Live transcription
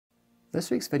This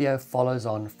week's video follows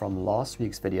on from last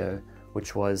week's video,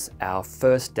 which was our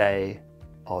first day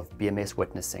of BMS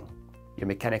witnessing. You're a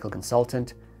mechanical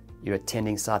consultant, you're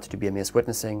attending site to do BMS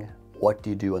witnessing. What do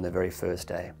you do on the very first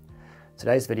day?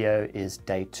 Today's video is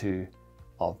day 2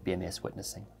 of BMS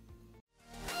witnessing.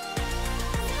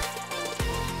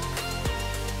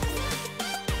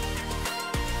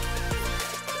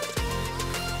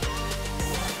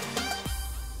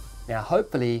 Now,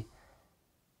 hopefully,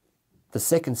 the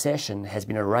second session has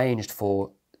been arranged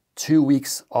for 2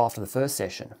 weeks after the first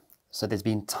session. So there's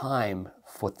been time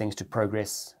for things to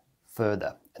progress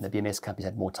further, and the BMS companies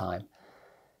had more time.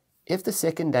 If the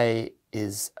second day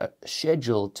is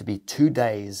scheduled to be 2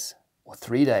 days or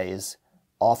 3 days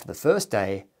after the first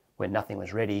day when nothing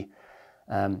was ready,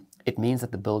 it means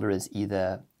that the builder is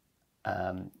either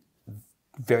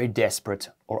very desperate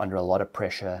or under a lot of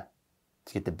pressure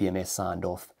to get the BMS signed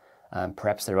off.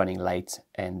 Perhaps they're running late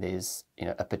and there's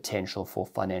a potential for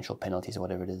financial penalties or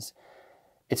whatever it is.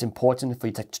 It's important for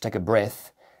you to take a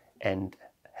breath and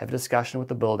have a discussion with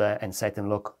the builder and say to them,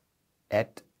 look,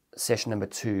 at session number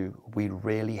 2, we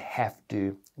really have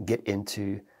to get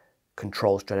into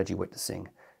control strategy witnessing,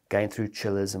 going through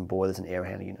chillers and boilers and air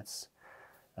handling units.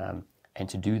 And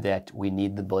to do that, we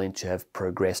need the building to have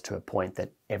progressed to a point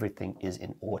that everything is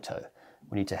in auto.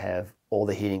 We need to have all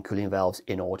the heating, cooling valves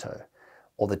in auto,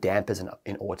 all the dampers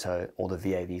in auto, all the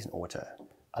VAVs in auto.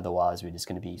 Otherwise, we're just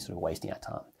going to be sort of wasting our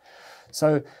time.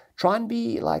 So try and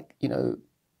be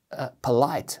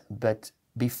polite, but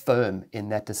be firm in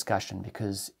that discussion,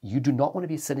 because you do not want to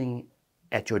be sitting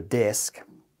at your desk,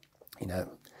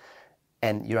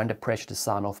 and you're under pressure to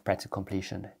sign off practical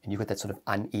completion, and you've got that sort of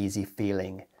uneasy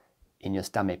feeling in your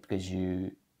stomach because you're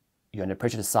under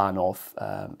pressure to sign off.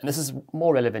 And this is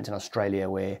more relevant in Australia,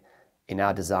 where in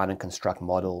our design and construct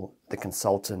model, the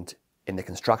consultant in the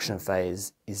construction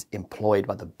phase is employed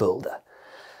by the builder.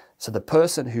 So the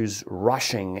person who's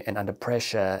rushing and under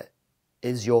pressure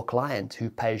is your client who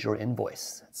pays your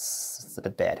invoice. It's a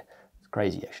bit bad. It's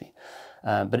crazy, actually.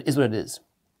 But it is what it is.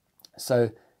 So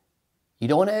you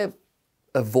don't want to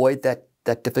avoid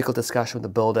that difficult discussion with the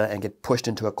builder and get pushed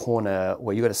into a corner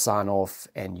where you've got to sign off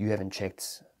and you haven't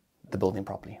checked the building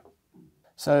properly.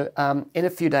 So in a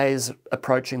few days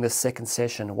approaching the second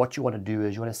session, what you want to do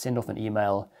is you want to send off an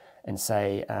email and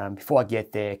say, before I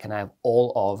get there, can I have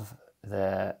all of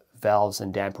the valves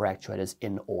and damper actuators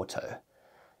in auto?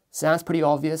 Sounds pretty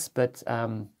obvious, but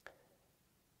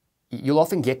you'll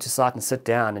often get to site and sit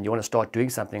down and you want to start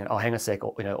doing something. Oh, hang on a sec,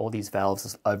 all these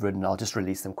valves are overridden, I'll just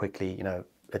release them quickly.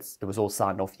 It was all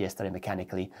signed off yesterday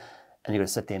mechanically, and you're going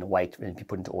to sit there and wait and be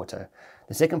put into auto.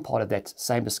 The second part of that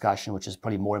same discussion, which is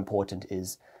probably more important,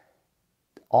 is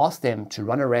ask them to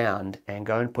run around and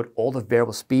go and put all the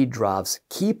variable speed drives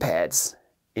keypads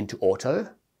into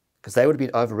auto, because they would have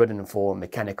been overridden for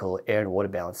mechanical air and water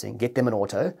balancing. Get them in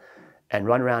auto and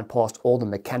run around past all the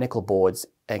mechanical boards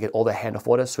and get all the handoff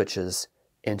auto switches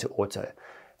into auto,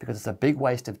 because it's a big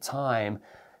waste of time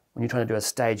when you're trying to do a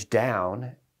stage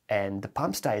down and the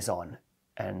pump stays on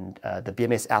and the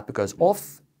BMS output goes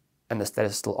off and the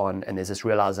status is still on, and there's this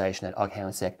realization that, okay, hang on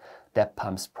a sec, that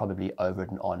pump's probably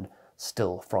overridden on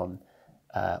still from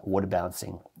water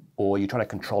balancing, or you're trying to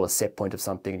control a set point of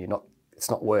something and it's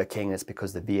not working. It's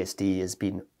because the VSD has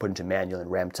been put into manual and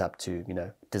ramped up to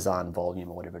design volume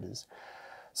or whatever it is.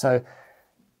 So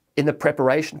in the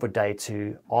preparation for day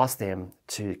 2, ask them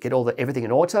to get everything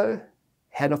in auto,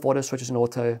 handoff auto switches in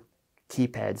auto,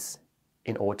 keypads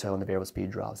in auto on the variable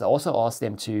speed drives. I also ask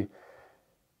them to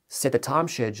set the time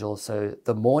schedule so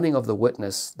the morning of the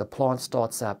witness, the plant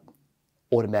starts up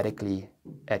automatically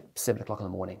at 7 o'clock in the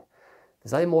morning.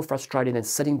 There's nothing more frustrating than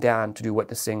sitting down to do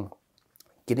witnessing,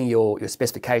 getting your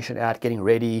specification out, getting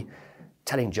ready,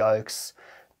 telling jokes,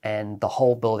 and the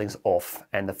whole building's off.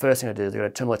 And the first thing to do is they're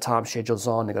going to turn all the time schedules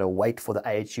on, they're going to wait for the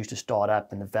AHUs to start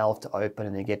up and the valve to open,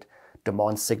 and they get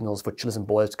demand signals for chillers and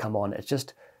boilers to come on.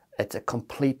 It's a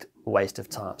complete waste of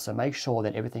time. So make sure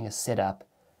that everything is set up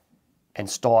and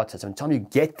started. So by the time you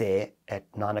get there at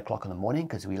 9 o'clock in the morning,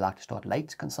 because we like to start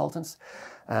late, consultants,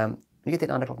 when you get there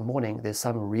at 9 o'clock in the morning, there's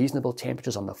some reasonable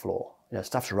temperatures on the floor.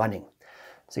 Stuff's running.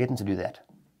 So get them to do that.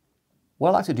 What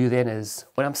I like to do then is,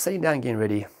 when I'm sitting down getting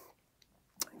ready,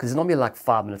 because there's normally like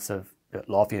 5 minutes of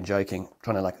laughing and joking,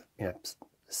 trying to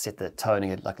set the tone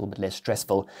and get a little bit less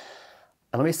stressful.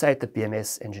 And let me say to the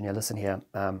BMS engineer, listen here,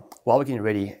 while we're getting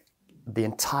ready, the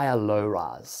entire low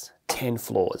rise, 10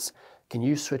 floors, can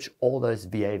you switch all those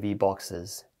VAV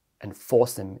boxes and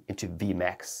force them into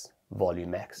Vmax,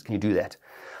 volume max? Can you do that?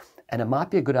 And it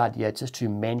might be a good idea just to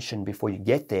mention before you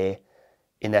get there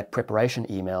in that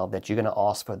preparation email that you're going to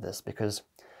ask for this, because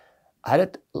I had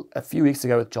it a few weeks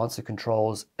ago with Johnson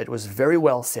Controls. It was very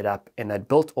well set up, and they'd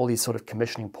built all these sort of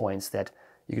commissioning points that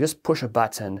you could just push a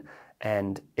button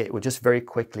and it would just very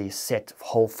quickly set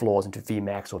whole floors into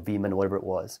Vmax or Vmin or whatever it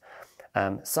was.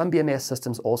 Some BMS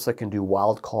systems also can do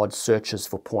wildcard searches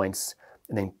for points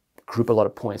and then group a lot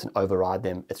of points and override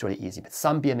them. It's really easy. But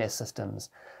some BMS systems,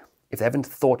 if they haven't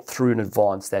thought through in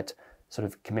advance that sort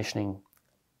of commissioning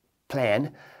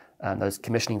plan, those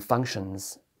commissioning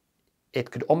functions, it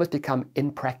could almost become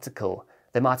impractical.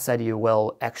 They might say to you,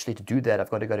 well, actually to do that, I've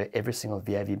got to go to every single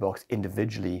VAV box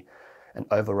individually and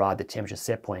override the temperature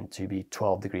set point to be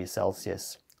 12 degrees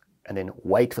Celsius, and then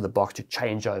wait for the box to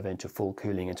change over into full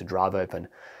cooling and to drive open.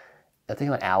 I think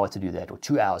an hour to do that, or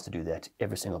 2 hours to do that,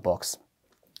 every single box,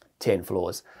 10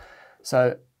 floors.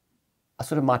 So I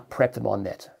sort of might prep them on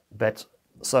that. But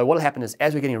so what will happen is,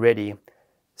 as we're getting ready,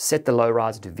 set the low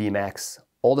rise to Vmax,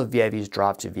 all the VAVs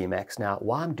drive to Vmax. Now,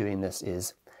 why I'm doing this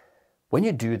is, when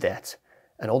you do that,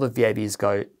 and all the VAVs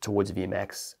go towards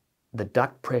Vmax, the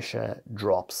duct pressure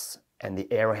drops, and the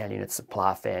air handling unit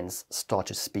supply fans start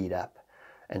to speed up.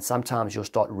 And sometimes you'll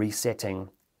start resetting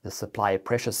the supply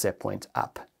pressure set point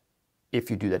up,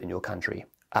 if you do that in your country,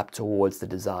 up towards the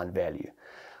design value.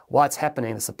 While it's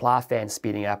happening, the supply fan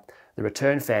speeding up, the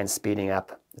return fan speeding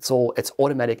up, it's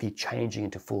automatically changing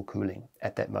into full cooling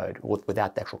at that mode,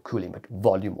 without the actual cooling, but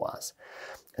volume-wise.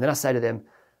 And then I say to them,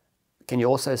 can you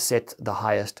also set the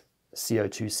highest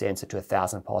CO2 sensor to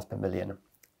 1,000 parts per million?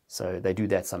 So they do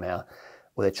that somehow,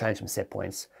 or they change some set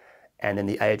points, and then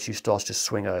the AHU starts to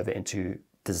swing over into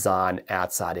design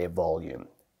outside air volume.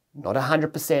 Not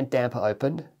 100% damper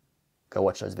opened, go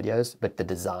watch those videos, but the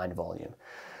design volume.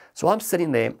 So I'm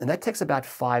sitting there, and that takes about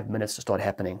 5 minutes to start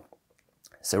happening.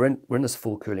 So we're in this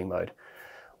full cooling mode.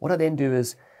 What I then do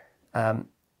is, and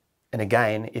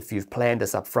again, if you've planned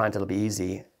this up front, it'll be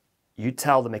easy. You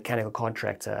tell the mechanical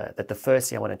contractor that the first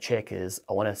thing I want to check is,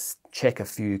 I want to check a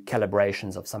few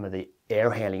calibrations of some of the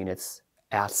air handling units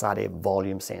outside air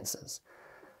volume sensors.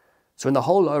 So when the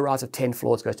whole low rise of 10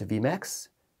 floors goes to Vmax,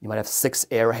 you might have 6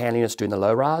 air handling units doing the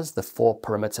low rise, the 4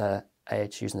 perimeter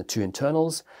AHUs and the 2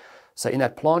 internals. So in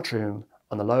that plant room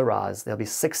on the low rise, there'll be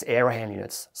 6 air handling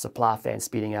units, supply fan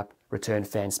speeding up, return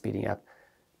fan speeding up,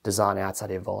 design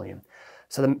outside air volume.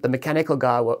 So the mechanical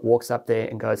guy walks up there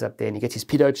and goes up there and he gets his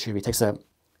pitot tube, he takes a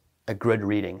grid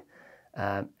reading.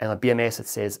 And on BMS it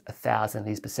says 1,000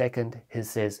 liters per second, his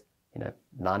says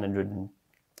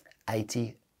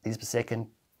 980 liters per second.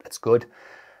 That's good.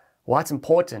 Why it's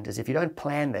important is, if you don't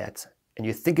plan that and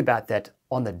you think about that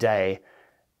on the day,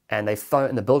 and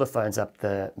the builder phones up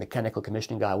the mechanical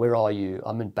commissioning guy, where are you?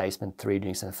 I'm in basement 3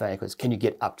 doing some fakers. Can you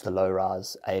get up to the low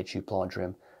rise AHU plant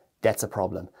room? That's a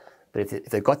problem. But if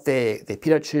they've got their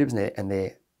pitot tubes and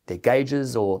their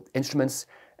gauges or instruments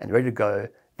and they're ready to go,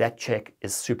 that check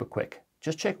is super quick.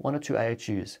 Just check 1 or 2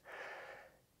 AHUs.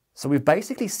 So we've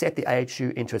basically set the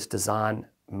AHU into its design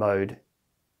mode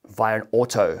via an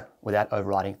auto without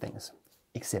overriding things,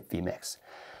 except Vmax.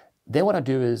 Then what I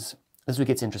do is, this is where it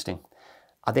gets interesting.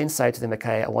 I then say to them,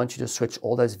 okay, I want you to switch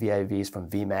all those VAVs from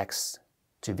Vmax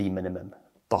to V minimum,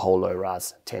 the whole low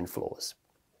rise, 10 floors.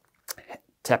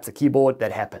 Tap the keyboard,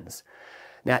 that happens.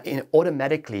 Now,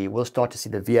 automatically, we'll start to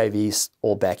see the VAVs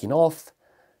all backing off,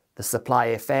 the supply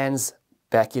air fans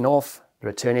backing off, the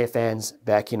return air fans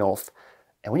backing off.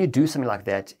 And when you do something like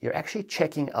that, you're actually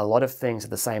checking a lot of things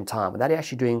at the same time without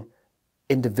actually doing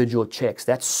individual checks.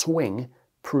 That swing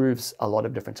proves a lot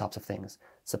of different types of things.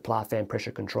 Supply fan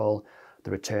pressure control, the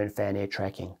return fan air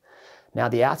tracking. Now,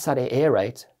 the outside air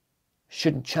rate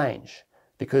shouldn't change,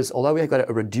 because although we've got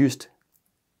a reduced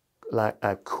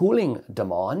cooling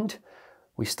demand,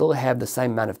 we still have the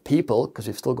same amount of people, because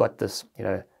we've still got this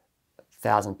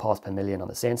 1,000 parts per million on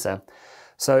the sensor.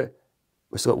 So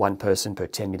we've still got 1 person per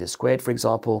 10 meters squared, for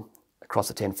example, across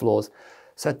the 10 floors.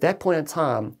 So at that point in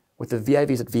time, with the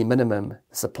VAVs at V minimum,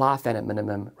 supply fan at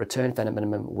minimum, return fan at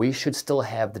minimum, we should still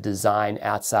have the design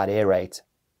outside air rate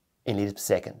in liters per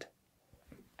second.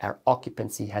 Our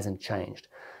occupancy hasn't changed.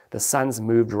 The sun's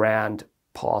moved around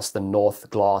past the north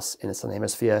glass in the southern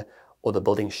hemisphere, or the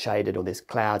building's shaded, or there's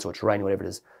clouds, or it's raining, whatever it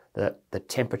is. The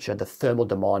temperature, the thermal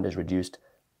demand is reduced,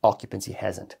 occupancy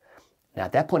hasn't. Now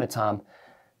at that point in time,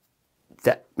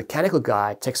 that mechanical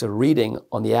guy takes a reading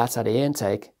on the outside air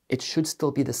intake. It should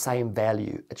still be the same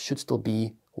value. It should still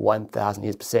be 1,000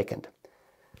 liters per second.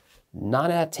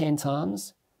 9 out of 10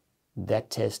 times, that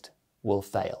test will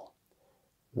fail.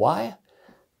 Why?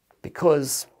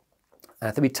 Because, and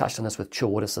I think we touched on this with chill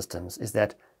water systems, is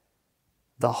that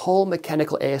the whole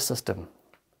mechanical air system,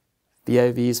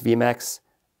 VAVs, Vmax,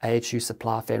 AHU,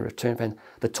 supply fan, return fan,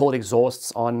 the tall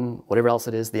exhausts on, whatever else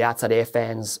it is, the outside air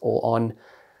fans all on,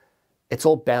 it's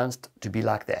all balanced to be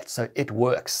like that. So it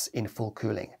works in full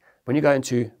cooling. When you go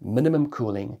into minimum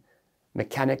cooling,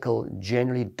 mechanical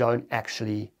generally don't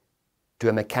actually do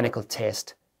a mechanical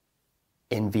test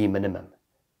in V minimum.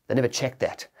 They never check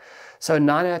that. So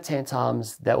 9 out of 10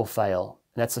 times that will fail.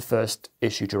 And that's the first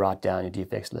issue to write down in your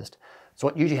defects list. So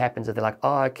what usually happens is they're like,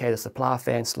 oh, okay, the supply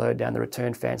fan slowed down, the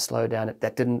return fan slowed down.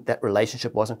 That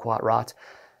relationship wasn't quite right.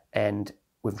 And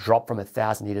we've dropped from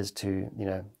 1,000 liters to,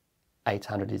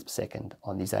 800 liters per second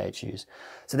on these AHUs.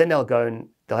 So then they'll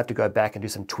have to go back and do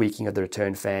some tweaking of the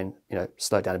return fan,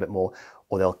 slow it down a bit more,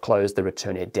 or they'll close the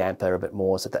return air damper a bit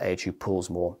more so that the AHU pulls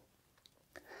more.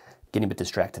 Getting a bit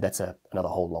distracted, that's another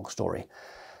whole long story.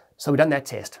 So we've done that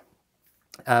test.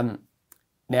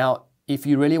 Now, if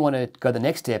you really want to go the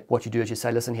next step, what you do is you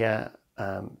say, listen here,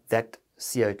 that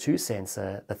CO2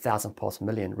 sensor, the 1,000 parts per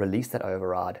million, release that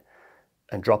override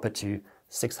and drop it to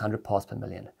 600 parts per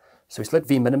million. So we split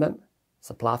V minimum,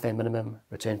 supply fan minimum,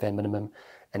 return fan minimum,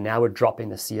 and now we're dropping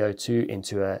the CO2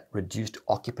 into a reduced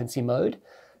occupancy mode.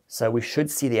 So we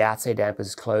should see the outside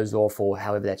dampers close off, or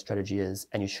however that strategy is,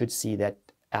 and you should see that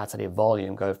outside air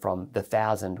volume go from the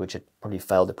 1,000, which had probably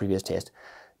failed the previous test,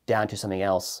 down to something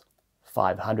else,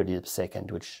 500 liters per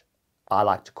second, which I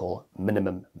like to call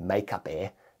minimum makeup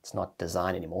air. It's not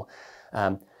design anymore.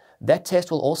 That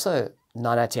test will also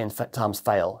 9 out of 10 times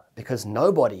fail because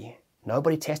nobody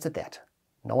tested that.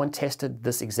 No one tested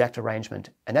this exact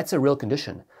arrangement, and that's a real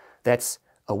condition. That's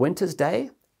a winter's day,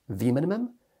 V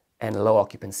minimum, and low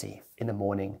occupancy in the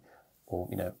morning or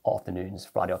afternoons,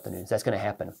 Friday afternoons. That's going to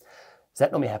happen. So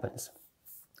that normally happens.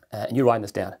 And you're writing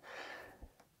this down.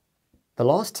 The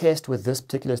last test with this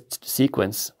particular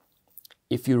sequence,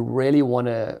 if you really want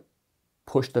to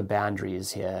push the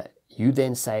boundaries here, you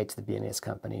then say to the BMS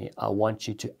company, I want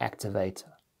you to activate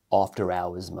after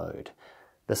hours mode.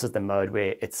 This is the mode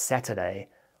where it's Saturday,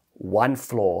 one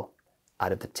floor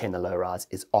out of the 10 low rise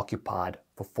is occupied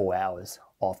for 4 hours,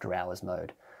 after hours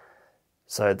mode.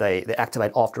 So they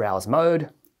activate after hours mode,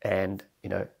 and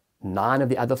 9 of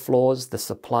the other floors, the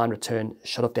supply and return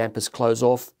shut-off dampers close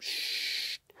off.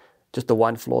 Shh, just the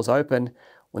one floor's open.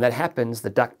 When that happens, the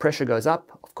duct pressure goes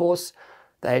up, of course.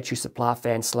 The AHU supply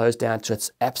fan slows down to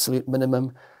its absolute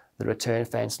minimum. The return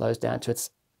fan slows down to its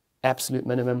absolute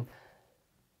minimum.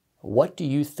 What do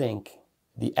you think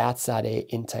the outside air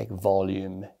intake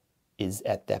volume is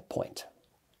at that point?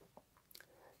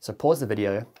 So pause the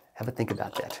video, have a think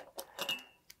about that.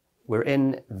 We're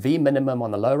in V minimum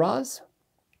on the low rise.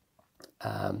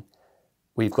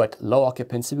 We've got low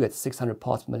occupancy, we've got 600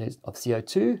 parts per million of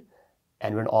CO2,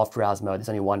 and we're in after hours mode. There's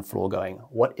only one floor going.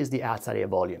 What is the outside air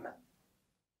volume?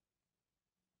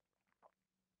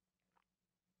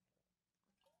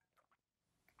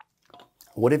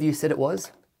 What have you said it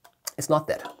was? It's not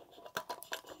that.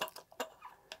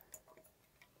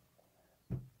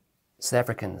 South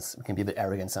Africans can be a bit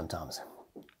arrogant sometimes.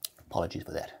 Apologies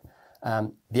for that.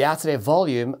 The outside air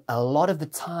volume, a lot of the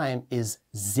time, is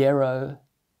 0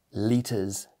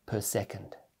 liters per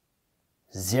second.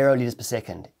 0 liters per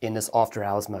second in this after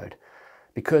hours mode.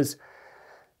 Because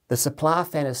the supply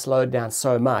fan has slowed down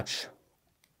so much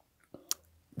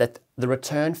that the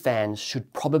return fans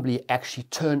should probably actually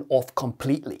turn off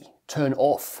completely. Turn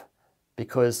off.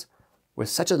 Because with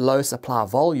such a low supply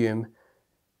volume,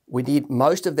 we need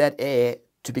most of that air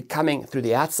to be coming through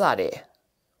the outside air.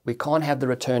 We can't have the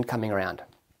return coming around.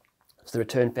 So the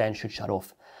return fan should shut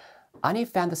off. I only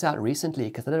found this out recently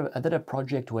because I did a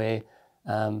project where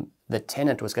the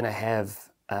tenant was going to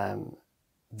have,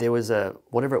 there was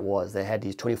whatever it was, they had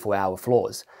these 24-hour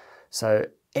floors. So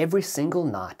every single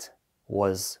night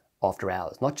was after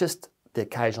hours, not just the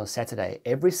occasional Saturday.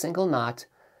 Every single night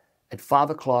at 5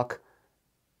 o'clock,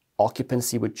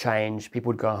 occupancy would change,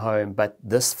 people would go home, but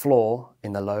this floor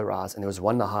in the low rise, and there was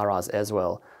one in the high rise as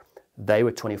well, they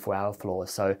were 24-hour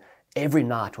floors. So every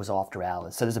night was after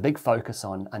hours. So there's a big focus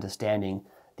on understanding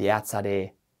the outside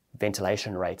air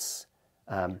ventilation rates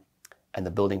and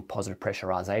the building positive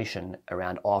pressurization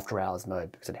around after hours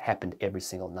mode, because it happened every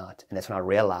single night. And that's when I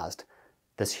realized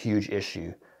this huge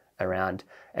issue around,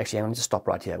 actually, I'm going to just stop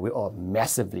right here. We are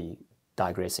massively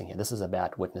digressing here. This is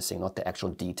about witnessing, not the actual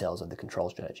details of the control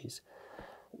strategies.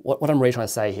 What I'm really trying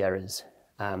to say here is,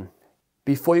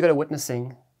 before you go to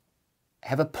witnessing,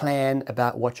 have a plan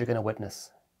about what you're going to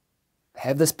witness.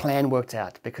 Have this plan worked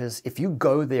out, because if you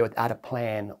go there without a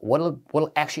plan,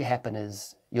 what'll actually happen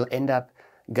is you'll end up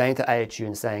going to AHU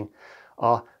and saying,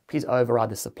 oh, please override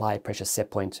the supply pressure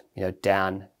set point,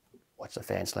 down, watch the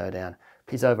fan slow down.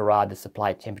 Please override the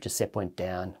supply temperature set point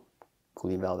down,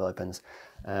 cooling valve opens.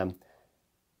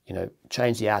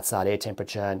 Change the outside air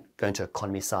temperature and go into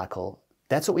economy cycle.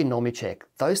 That's what we normally check.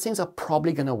 Those things are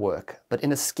probably going to work, but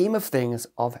in the scheme of things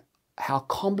of how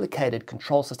complicated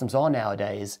control systems are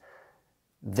nowadays,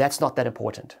 that's not that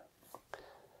important.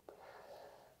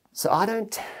 So I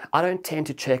don't tend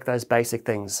to check those basic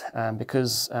things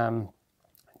because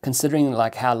considering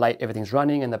like how late everything's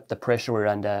running and the pressure we're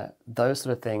under, those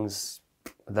sort of things,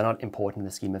 they're not important in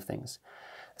the scheme of things.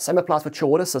 Same applies for chill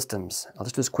water systems. I'll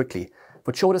just do this quickly.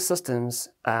 For chill water systems,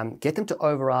 get them to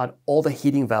override all the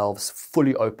heating valves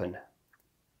fully open.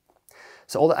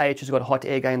 So all the AHUs have got hot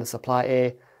air going in the supply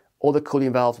air, all the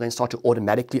cooling valves then start to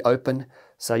automatically open.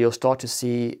 So you'll start to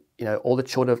see, all the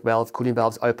chilled valve, cooling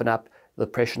valves open up, the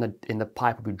pressure in the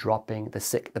pipe will be dropping,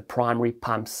 the primary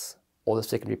pumps or the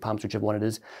secondary pumps, whichever one it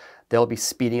is, they'll be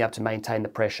speeding up to maintain the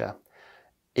pressure.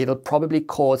 It'll probably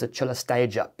cause a chiller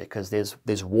stage up because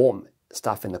there's warm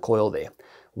stuff in the coil there.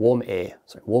 Warm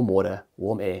water,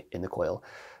 warm air in the coil.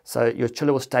 So your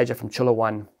chiller will stage up from chiller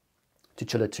 1 to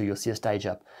chiller 2. You'll see a stage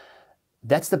up.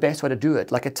 That's the best way to do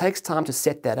it. Like, it takes time to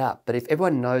set that up, but if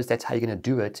everyone knows that's how you're going to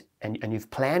do it and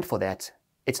you've planned for that,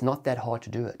 it's not that hard to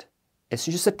do it. As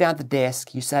you just sit down at the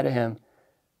desk, you say to him,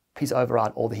 please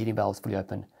override all the heating valves fully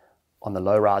open on the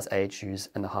low-rise AHUs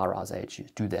and the high-rise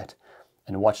AHUs. Do that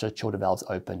and watch those chilled valves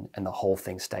open and the whole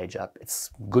thing stage up.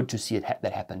 It's good to see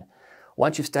that happen.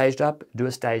 Once you've staged up, do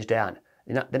a stage down.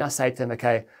 Then I say to them,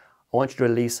 okay, I want you to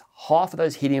release half of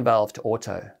those heating valves to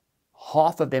auto,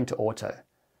 half of them to auto.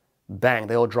 Bang,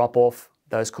 they all drop off,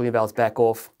 those cooling valves back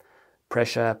off,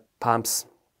 pressure, pumps,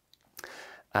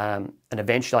 and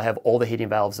eventually I'll have all the heating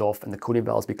valves off and the cooling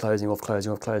valves be closing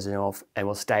off, and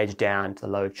we'll stage down to the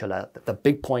low chiller. The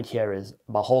big point here is,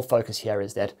 my whole focus here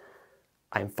is that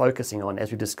I'm focusing on,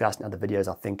 as we've discussed in other videos,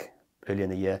 I think earlier in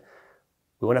the year,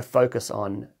 we want to focus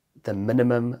on the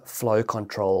minimum flow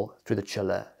control through the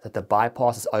chiller, that the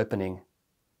bypass is opening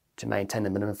to maintain the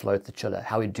minimum flow through the chiller.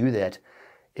 How we do that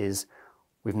is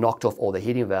we've knocked off all the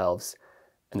heating valves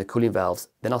and the cooling valves.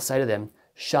 Then I'll say to them,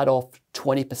 shut off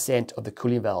 20% of the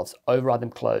cooling valves, override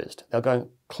them closed. They'll go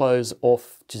close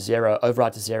off to zero,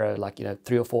 override to zero, like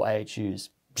 3 or 4 AHUs.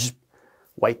 Just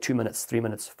wait 2 minutes, 3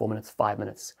 minutes, 4 minutes, 5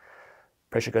 minutes.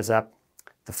 Pressure goes up,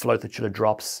 the flow through the chiller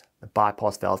drops, the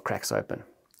bypass valve cracks open.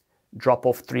 Drop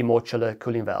off 3 more chiller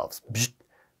cooling valves,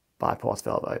 bypass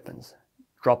valve opens.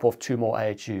 Drop off 2 more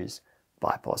AHUs,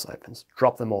 bypass opens.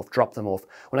 Drop them off, drop them off.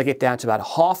 When I get down to about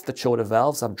half the chiller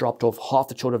valves, I've dropped off half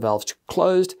the chiller valves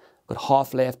closed, got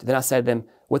half left. Then I say to them,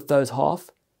 with those half,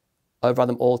 override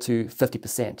them all to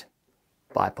 50%,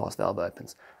 bypass valve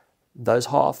opens. Those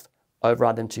half,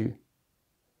 override them to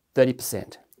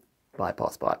 30%,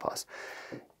 bypass.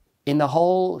 In the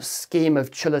whole scheme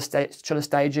of chiller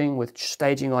staging, with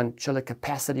staging on chiller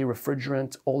capacity,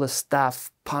 refrigerant, all this stuff,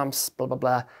 pumps, blah, blah,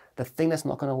 blah, the thing that's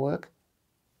not going to work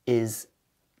is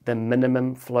the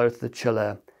minimum flow through the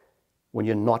chiller when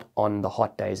you're not on the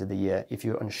hot days of the year. If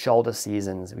you're on shoulder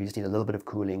seasons, we just need a little bit of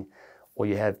cooling, or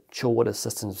you have chill water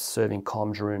systems serving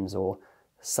comms rooms or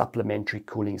supplementary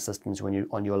cooling systems when you're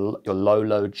on your low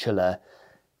load chiller,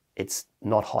 it's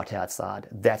not hot outside.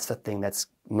 That's the thing that's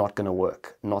not going to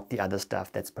work, not the other stuff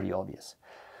that's pretty obvious.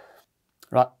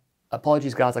 Right,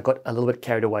 apologies guys, I got a little bit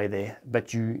carried away there,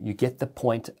 but you get the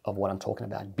point of what I'm talking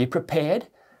about. Be prepared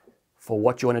for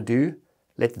what you want to do.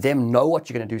 Let them know what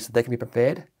you're going to do so they can be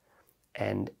prepared,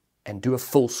 and do a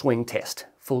full swing test.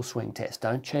 Full swing test.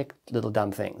 Don't check little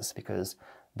dumb things because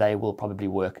they will probably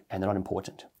work and they're not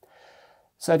important.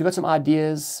 So if you've got some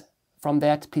ideas from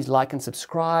that, please like and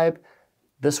subscribe.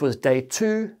 This was day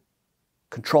 2,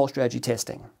 control strategy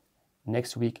testing.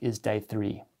 Next week is day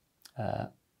 3.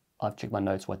 I've checked my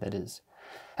notes what that is.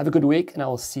 Have a good week and I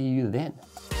will see you then.